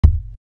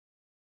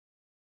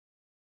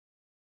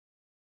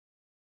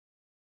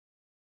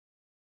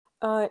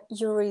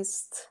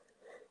Jurist.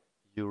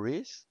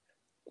 Jurist?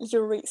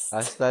 Jurist.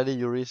 I study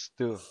jurist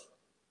too.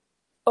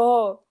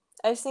 Oh,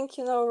 I think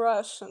you know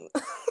Russian.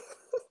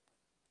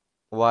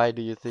 Why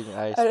do you think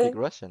I speak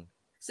Russian?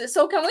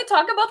 So can we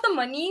talk about the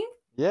money?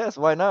 Yes,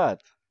 why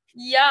not?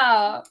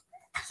 Yeah.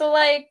 So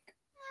like,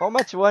 how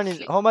much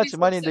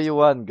money do you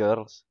want,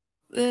 girls?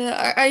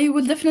 I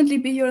will definitely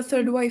be your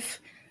third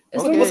wife.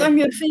 As long as I'm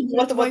your favorite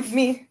what about wife.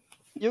 me?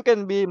 You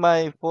can be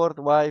my fourth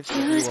wife if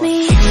you want.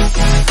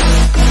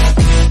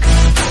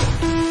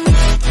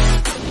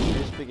 Do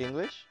you speak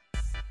English?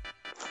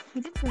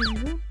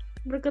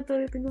 Про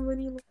который ты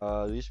говорила.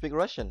 Do you speak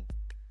Russian?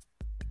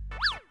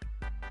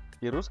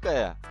 Ты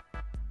русская?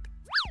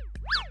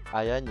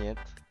 А я нет.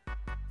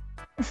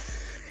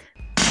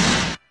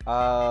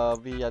 А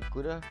вы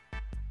откуда?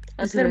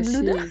 От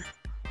России.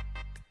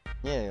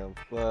 Не,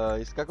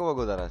 из какого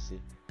года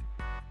России?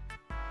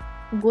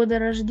 Года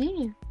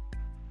рождения?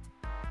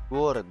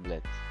 Город,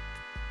 блядь.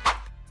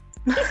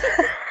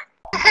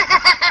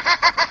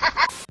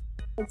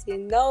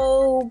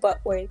 No, but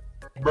wait.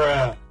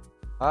 Bruh.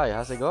 Hi,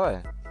 how's it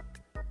going?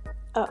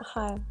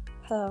 Hi.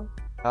 Hello.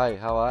 Hi,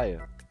 how are you?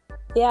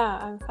 Yeah,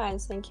 I'm fine,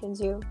 thank you. And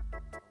you?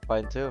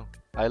 Fine too.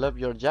 I love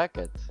your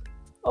jacket.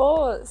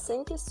 Oh,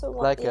 thank you so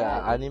much. Like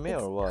yeah, anime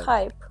it's or what?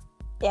 Hype.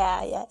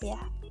 Yeah.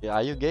 Yeah,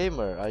 are you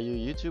gamer? Are you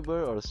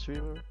YouTuber or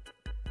streamer?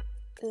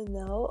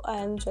 No,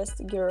 I'm just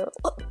a girl.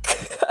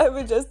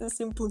 I'm just a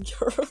simple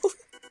girl.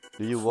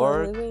 Do you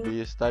work? Do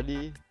you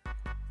study?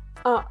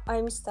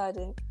 I'm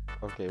studying.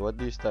 Okay, what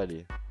do you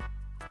study?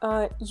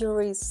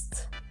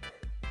 Jurist.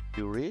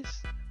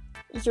 Jurist?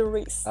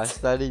 Jurist. I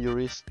study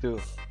jurist too.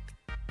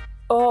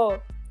 Oh,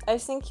 I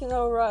think you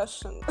know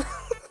Russian.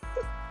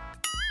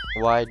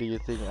 Why do you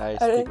think I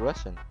speak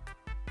Russian?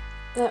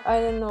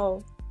 I don't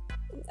know.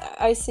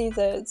 I see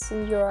that it's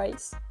in your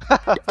eyes.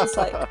 It's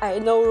like, I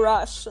know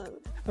Russian.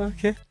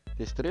 Okay.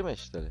 Ты стримишь,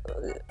 что ли?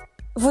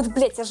 Вот,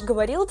 блять, я же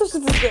говорила, что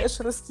ты знаешь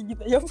русский, не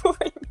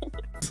наебывай меня.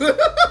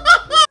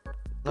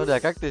 Ну да,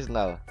 как ты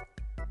знала?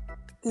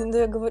 Ну,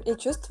 я говорю, я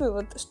чувствую,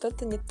 вот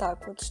что-то не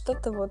так, вот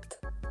что-то вот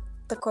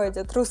такое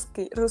идет,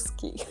 русский.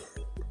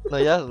 Ну,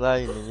 я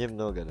знаю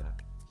немного, да.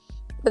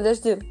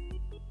 Подожди.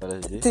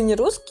 Подожди. Ты не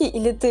русский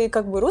или ты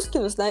как бы русский,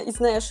 но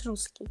знаешь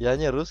русский? Я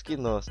не русский,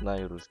 но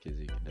знаю русский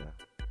язык, да.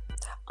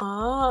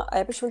 А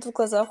я почему-то в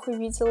глазах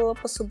увидела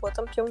по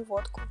субботам пьем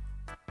водку.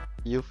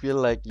 You feel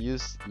like you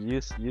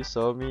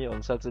saw me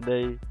on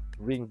Saturday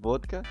drink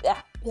vodka?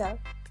 Yeah.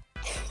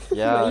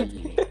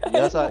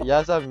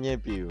 Я сам не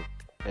пью.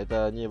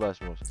 Это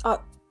невозможно.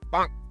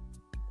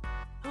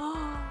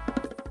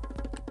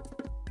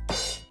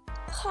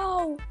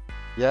 How?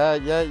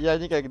 Я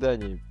никогда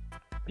не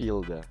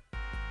пил, да.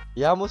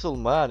 Я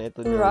мусульман,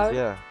 это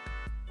нельзя.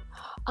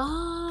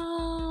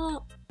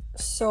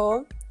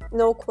 Все.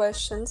 No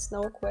questions.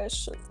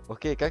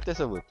 Окей, как тебя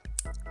зовут?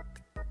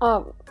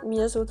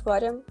 Меня зовут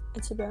Варя, а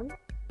тебя?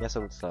 Меня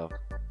зовут Сав.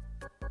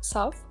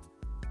 Сав?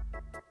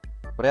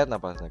 Приятно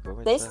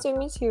познакомиться. Nice to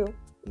meet you.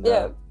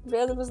 Да.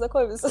 Приятно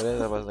познакомиться.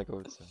 Приятно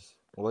познакомиться.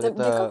 Вот Мне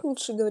как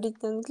лучше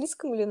говорить, на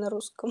английском или на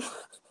русском?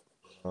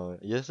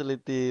 Если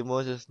ты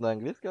можешь на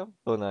английском,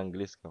 то на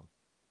английском.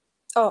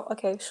 Oh,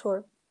 okay,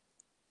 sure.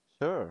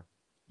 Sure.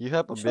 You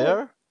have a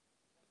bear?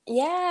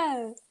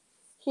 Yeah.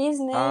 His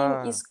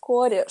name is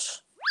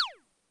Кореш.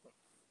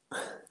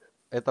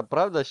 Это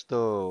правда,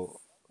 что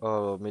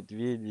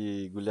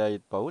медведи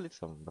гуляют по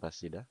улицам в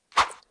России, да?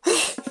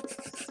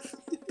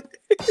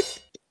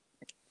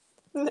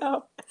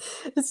 No,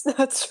 it's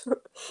not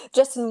true.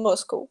 Just in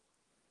Moscow.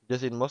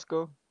 Just in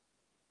Moscow?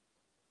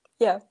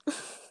 Yeah.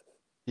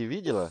 Ты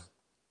видела?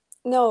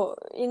 No,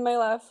 in my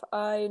life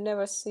I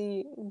never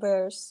see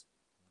bears.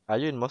 Are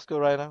you in Moscow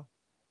right now?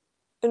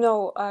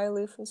 No, I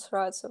live in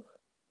Saratov.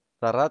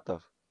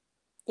 Саратов?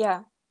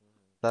 Yeah.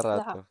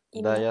 Саратов.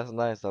 Да, я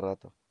знаю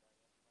Саратов.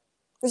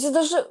 Здесь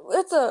даже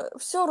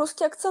все,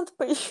 русский акцент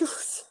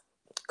появился.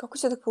 Как у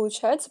тебя так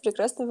получается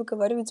прекрасно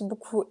выговаривать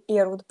букву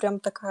 «Р», вот прям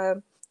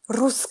такая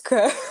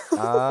русская.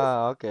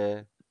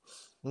 Окей.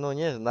 Ну,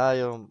 не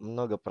знаю,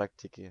 много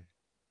практики.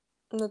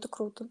 Ну, это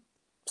круто.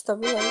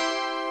 Ставлю лайк.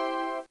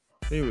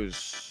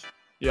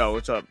 Yo,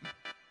 what's up?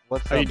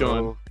 How you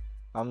doing?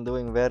 I'm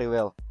doing very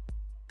well.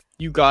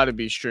 You gotta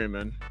be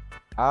streaming.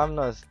 I'm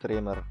not a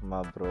streamer,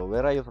 my bro.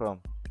 Where are you from?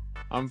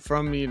 I'm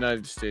from the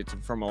United States.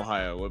 I'm from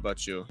Ohio. What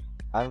about you?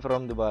 I'm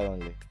from Dubai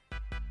only.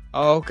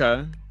 Oh,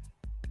 okay.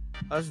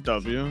 That's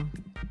W.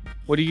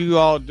 What are you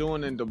all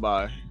doing in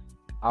Dubai?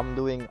 I'm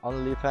doing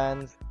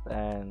OnlyFans,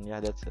 and yeah,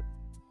 that's it.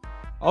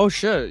 Oh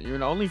shit, you're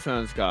an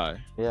OnlyFans guy.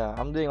 Yeah,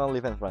 I'm doing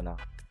OnlyFans right now.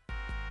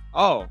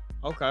 Oh,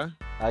 okay.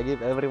 I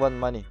give everyone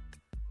money.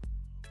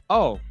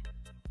 Oh.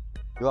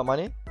 You want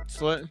money?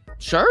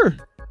 Sure.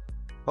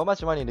 How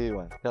much money do you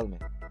want? Tell me.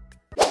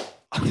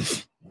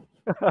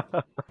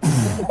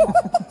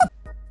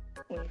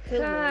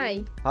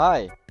 Hi.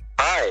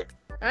 Hi.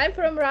 I'm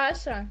from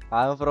Russia.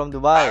 I'm from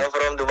Dubai.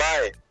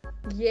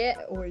 Yeah.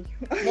 Ой.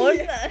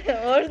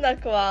 Можно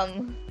к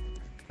вам?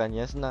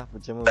 Конечно.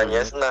 Почему бы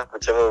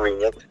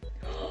нет?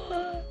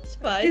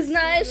 Ты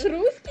знаешь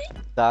русский?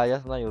 Да, я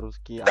знаю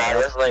русский,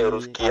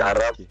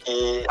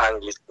 арабский,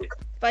 английский.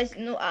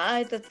 Ну, а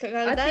этот А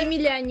когда? ты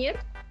миллионер?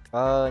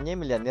 Не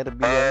миллионер,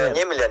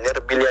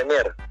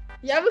 биллионер.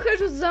 Я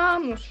выхожу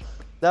замуж.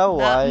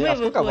 Давай, мы а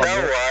сколько вам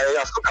лет?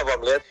 А сколько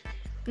вам лет?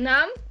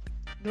 Нам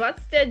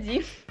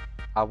 21.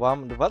 А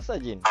вам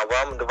 21?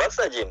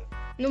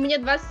 Ну, мне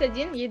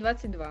 21, ей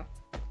 22.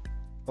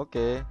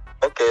 Окей.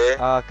 Окей.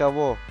 А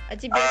кого? А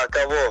тебе? А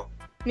кого?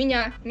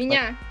 Меня.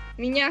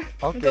 Ну,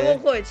 кого Окей.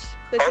 хочешь?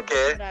 Кто тебе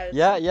Окей.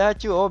 нравится? Я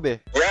хочу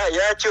обе.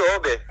 Я хочу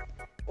обе.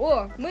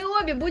 О, мы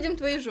обе будем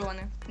твои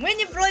жены. Мы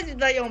не против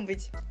вдвоем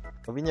быть.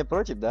 Вы не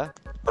против, да?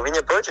 Вы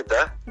не против,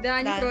 да?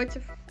 Да, не Да.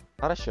 против.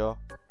 Хорошо.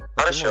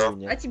 Хорошо. Почему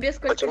вы А нет? тебе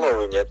сколько? Почему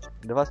вы нет?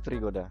 23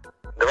 года.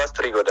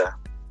 23 года.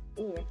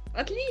 О,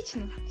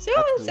 отлично. Все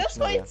Отлично, да.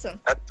 сходится.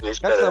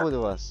 Отлично. Как да. зовут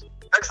вас?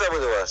 Как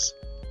зовут вас?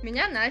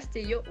 Меня Настя,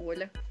 ее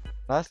Оля.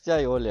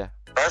 Настя и Оля.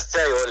 Настя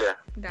и Оля.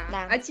 Да.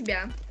 Да. А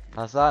тебя?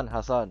 Хасан.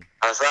 Хасан.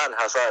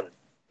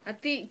 А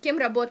ты кем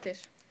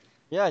работаешь?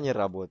 Я не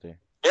работаю.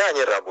 Я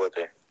не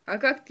работаю. А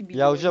как ты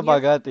Я уже миллионер?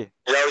 богатый.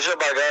 Я уже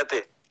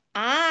богатый.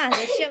 А,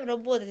 зачем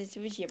работать, если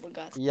вы все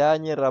богаты? Я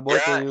не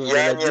работаю Я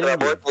для не денег.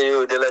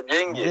 работаю для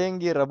деньги.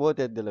 Деньги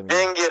работают для меня.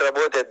 Деньги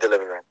работают для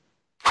меня.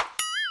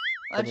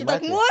 А что,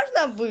 так Понимаете?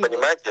 можно было?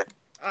 Понимаете?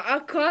 А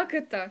как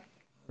это?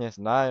 Не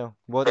знаю.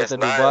 Вот Не это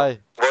знаю.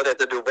 Дубай. Вот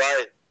это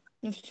Дубай.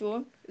 Ну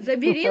все,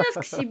 Забери нас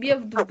к себе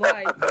в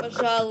Дубай.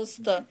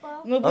 пожалуйста.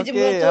 Мы будем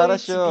Окей,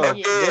 готовить хорошо. тебе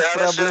есть. Без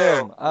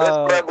проблем. Без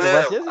А, проблем. у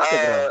вас есть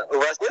Инстаграм? У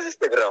вас есть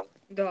Инстаграм?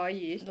 Да,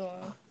 есть.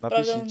 Да.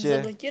 Правда, он Напишите.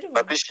 заблокирован.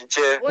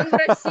 Напишите. Он в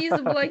России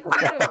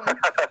заблокирован.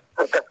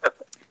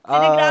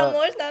 Телеграм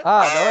можно?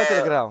 Давай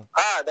Телеграм.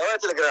 Давай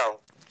Телеграм.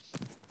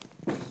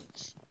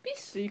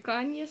 Пиши,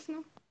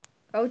 конечно.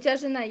 А у тебя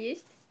жена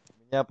есть?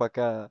 У меня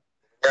пока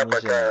Я не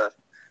пока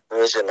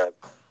не женат.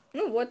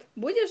 Ну вот,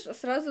 будешь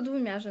сразу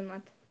двумя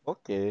женат.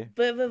 Окей.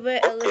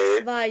 ВВВ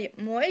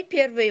мой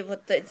первый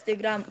вот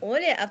Инстаграм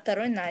Оли, а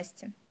второй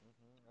Настя.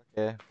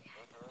 Окей.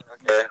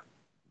 Окей.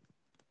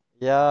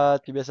 Я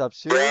тебе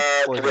сообщу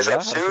Я позже, тебе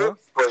да? сообщу Хорошо?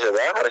 позже,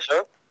 да?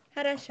 Хорошо?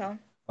 Хорошо.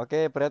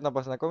 Окей, приятно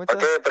познакомиться.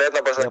 Окей,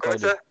 приятно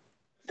познакомиться.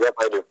 Я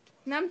пойду.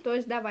 Нам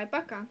тоже, давай,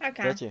 пока.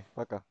 Пока. Удачи,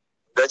 пока.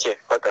 Удачи,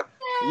 пока.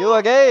 You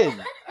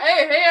again!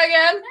 Hey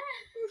again.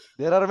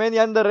 There are many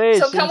underage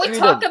So can in we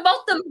Sweden. talk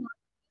about the...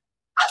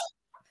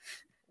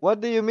 What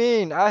do you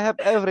mean? I have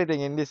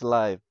everything in this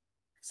life.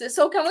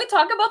 So can we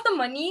talk about the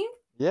money?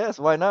 Yes,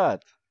 why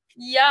not?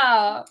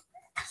 Yeah.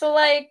 So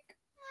like,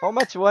 How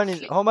much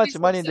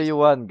money do you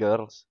want,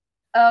 girls?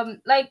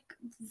 like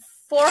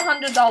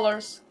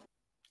 $400.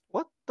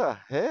 What the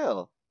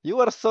hell? You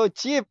are so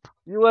cheap.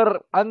 You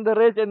are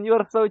underage and you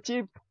are so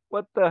cheap.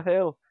 What the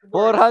hell?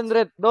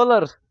 $400.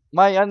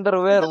 My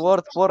underwear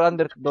worth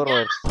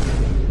 $400.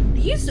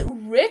 These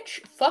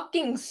rich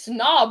fucking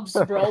snobs,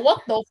 bro.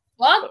 What the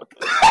fuck?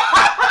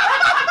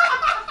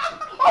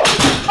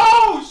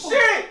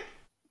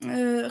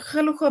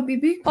 Hello,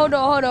 Habibi. Hold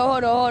on.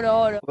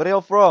 Where are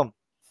you from?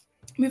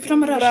 We're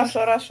from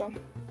Russia. Russia.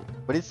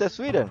 But it says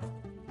Sweden.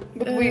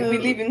 But we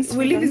live in Sweden.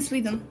 We live in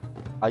Sweden.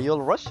 Are you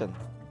all Russian?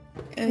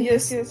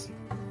 Yes.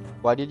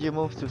 Why did you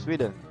move to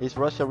Sweden? Is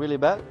Russia really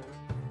bad?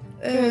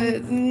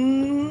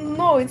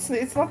 No, it's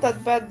not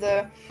that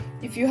bad.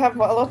 If you have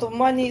a lot of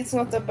money, it's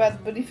not that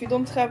bad. But if you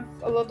don't have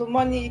a lot of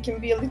money, it can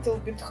be a little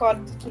bit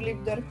hard to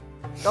live there.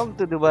 Come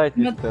to Dubai,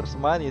 sisters.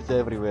 Money is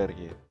everywhere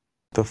here.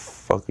 The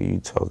fuck are you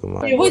talking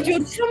about? Wait,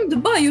 you're from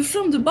Dubai. You're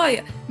from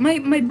Dubai.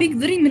 My big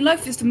dream in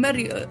life is to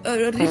marry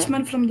a rich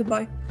man from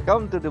Dubai.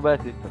 Come to Dubai,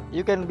 sister.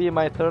 You can be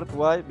my third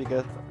wife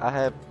because I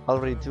have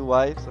already 2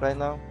 wives right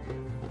now.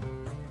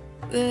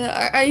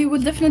 I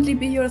will definitely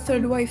be your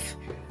third wife.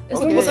 As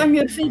long Okay. as I'm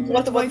your favorite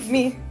What about wife.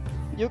 me?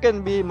 You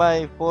can be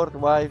my 4th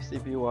wife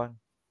if you want.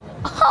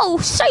 Oh,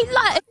 say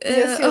like.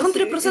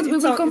 100% we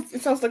will come.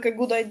 It sounds like a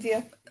good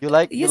idea. You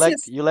like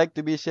Yes. you like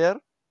to be shared?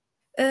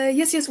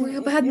 Yes, we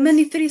have had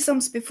many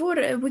threesomes before.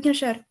 We can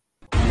share.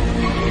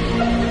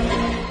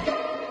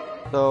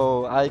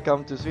 So I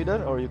come to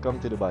Sweden or you come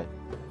to Dubai?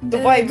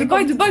 Dubai. We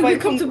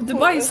come to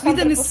Dubai.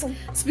 Sweden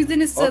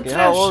is 100%. Okay, trash.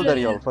 how old are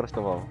you all, first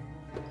of all?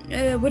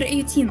 We're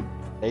 18.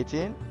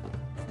 18?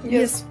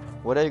 Yes.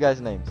 What are you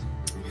guys' names?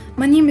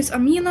 My name is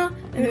Amina,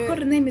 and her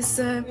name is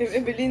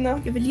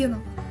Evelina. Evelina.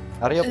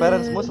 Are your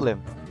parents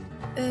Muslim?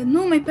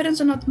 No, my parents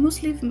are not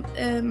Muslim.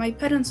 My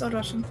parents are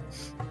Russian.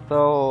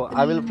 So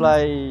I will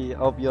fly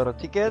up your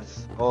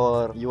tickets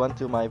or you want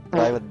to my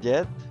private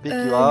jet pick you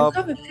You up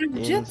have a private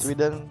in jet?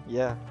 Sweden?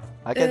 Yeah.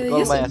 I can call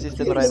yes, my yes,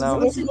 assistant yes, right now.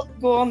 Let's not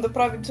go on the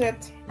private jet.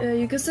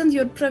 You can send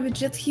your private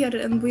jet here,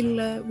 and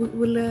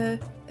we'll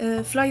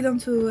fly down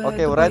to.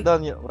 Okay, Dubai.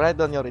 write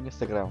down your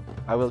Instagram.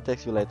 I will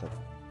text you later.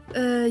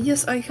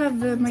 Yes, I have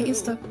my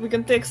Insta. We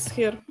can text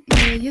here.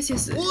 Yes. You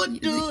know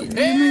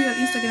your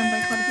Instagram by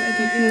heart. I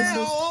don't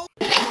know.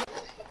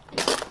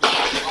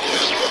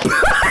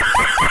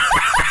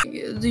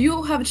 Do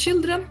you have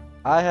children?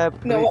 I have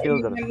 3 No,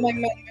 children.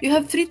 You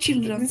have 3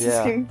 children. This Yeah.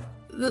 is him.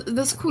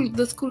 That's cool.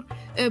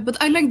 But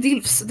I like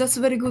DILFs. That's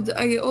very good.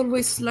 I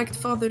always liked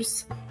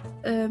fathers.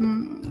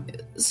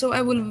 So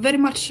I will very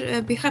much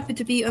be happy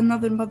to be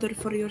another mother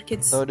for your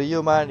kids. So do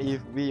you mind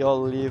if we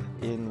all live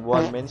in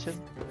one mansion?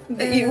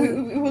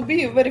 It would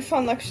be very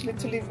fun actually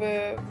to live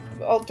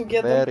all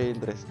together. Very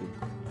interesting.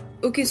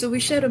 Okay, so we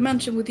share a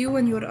mansion with you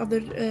and your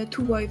other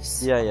 2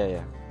 wives.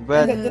 Yeah.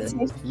 But That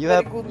sounds you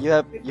very have good.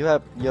 you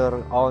have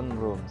your own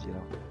rooms, you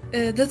know.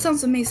 That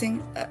sounds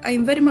amazing. I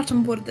am very much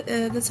on board.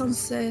 That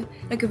sounds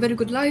like a very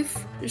good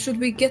life. Should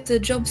we get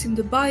jobs in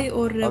Dubai,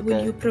 or will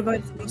Okay. you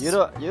provide for us? You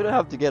don't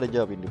have to get a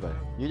job in Dubai.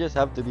 You just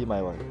have to be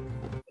my wife.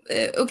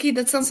 Okay,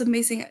 that sounds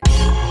amazing.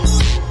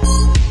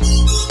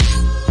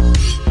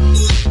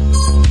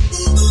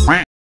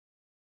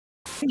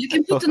 You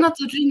can put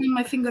another ring on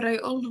my finger. I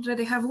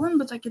already have one,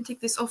 but I can take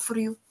this off for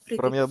you.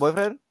 From your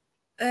boyfriend?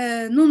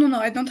 No.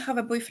 I don't have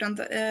a boyfriend.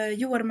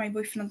 You are my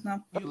boyfriend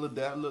now. Look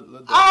that. You know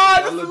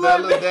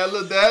what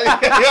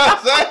I'm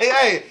saying?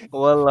 Hey.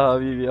 Wallah,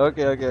 Habibi.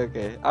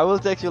 Okay. I will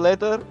text you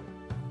later.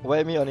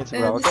 Wait me on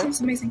Instagram, This okay?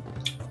 sounds amazing.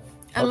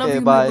 I love Okay,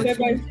 you, my bye.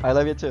 boyfriend. I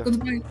love you too.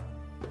 Goodbye.